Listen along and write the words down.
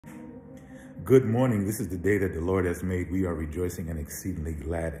Good morning. This is the day that the Lord has made. We are rejoicing and exceedingly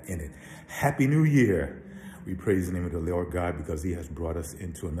glad in it. Happy New Year. We praise the name of the Lord God because he has brought us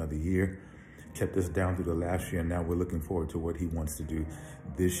into another year, kept us down through the last year, and now we're looking forward to what he wants to do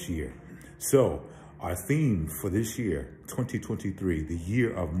this year. So our theme for this year, 2023, the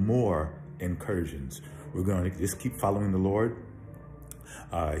year of more incursions. We're going to just keep following the Lord.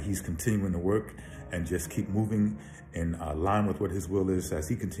 He's continuing to work and just keep moving in line with what his will is as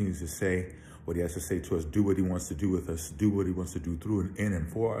he continues to say what he has to say to us, do what he wants to do with us, do what he wants to do through and in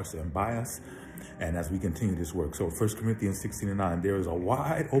and for us and by us, and as we continue this work. So 1 Corinthians 16:9, there is a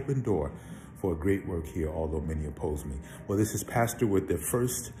wide open door for a great work here, although many oppose me. Well, this is Pastor with the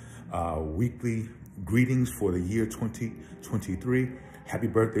first weekly greetings for the year 2023. Happy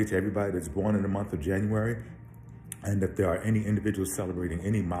birthday to everybody that's born in the month of January. And if there are any individuals celebrating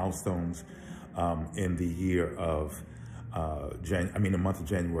any milestones in the year of, the month of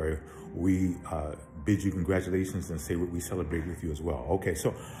January, we bid you congratulations and say what we celebrate with you as well. Okay,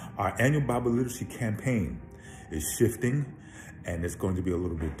 so our annual Bible Literacy campaign is shifting and it's going to be a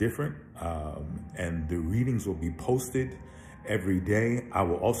little bit different. And the readings will be posted every day. I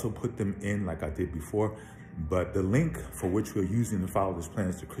will also put them in like I did before, but the link for which we're using to follow this plan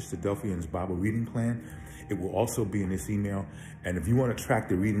is the Christadelphians Bible Reading Plan. It will also be in this email. And if you want to track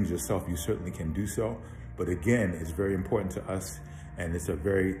the readings yourself, you certainly can do so. But again, it's very important to us, and it's a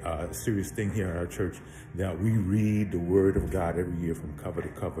very serious thing here at our church, that we read the Word of God every year from cover to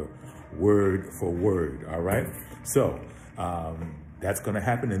cover, word for word, all right? So that's going to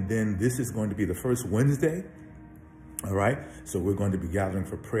happen. And then this is going to be the first Wednesday, all right? So we're going to be gathering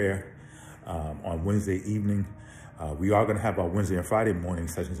for prayer on Wednesday evening. We are going to have our Wednesday and Friday morning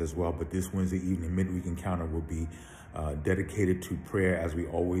sessions as well, but this Wednesday evening midweek encounter will be dedicated to prayer, as we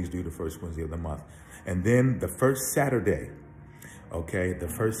always do the first Wednesday of the month. And then the first Saturday, okay, the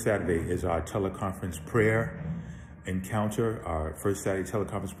first Saturday is our teleconference prayer encounter, our first Saturday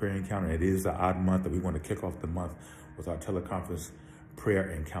teleconference prayer encounter. It is the odd month that we want to kick off the month with our teleconference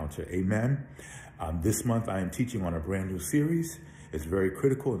prayer encounter. Amen. This month I am teaching on a brand new series. It's very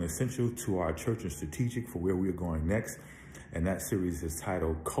critical and essential to our church and strategic for where we are going next. And that series is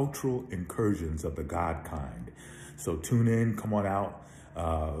titled Cultural Incursions of the God Kind. So tune in, come on out,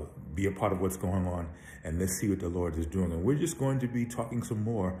 be a part of what's going on, and let's see what the Lord is doing. And we're just going to be talking some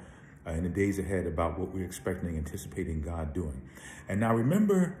more in the days ahead about what we're expecting, anticipating God doing. And now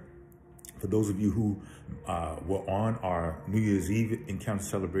remember, for those of you who were on our New Year's Eve encounter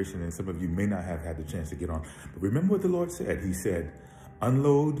celebration, and some of you may not have had the chance to get on, but remember what the Lord said. He said,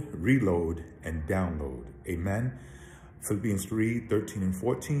 unload, reload, and download. Amen. Philippians 3:13 and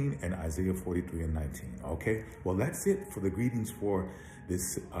 14, and Isaiah 43:19. Okay, well, that's it for the greetings for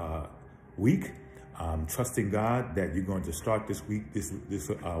this week. Trusting God that you're going to start this week, this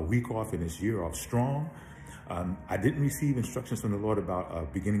week off and this year off strong. I didn't receive instructions from the Lord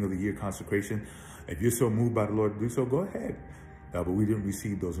about beginning of the year consecration. If you're so moved by the Lord to do so, go ahead. But we didn't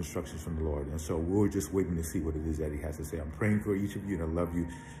receive those instructions from the Lord. And so we're just waiting to see what it is that he has to say. I'm praying for each of you, and I love you,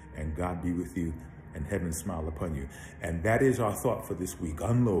 and God be with you, and heaven smile upon you. And that is our thought for this week.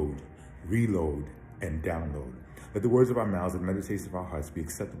 Unload, reload, and download. Let the words of our mouths and meditations of our hearts be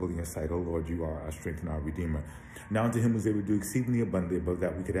acceptable in your sight. O Lord, you are our strength and our Redeemer. Now unto him who is able to do exceedingly abundantly above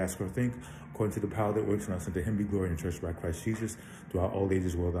that we could ask or think, according to the power that works in us. Unto him be glory and church by Christ Jesus, throughout all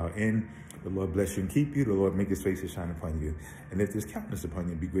ages without end. The Lord bless you and keep you. The Lord make his face to shine upon you, and lift his countenance upon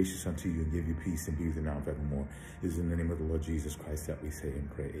you, and be gracious unto you, and give you peace, and be with you now and forevermore. It is in the name of the Lord Jesus Christ that we say and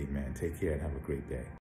pray. Amen. Take care and have a great day.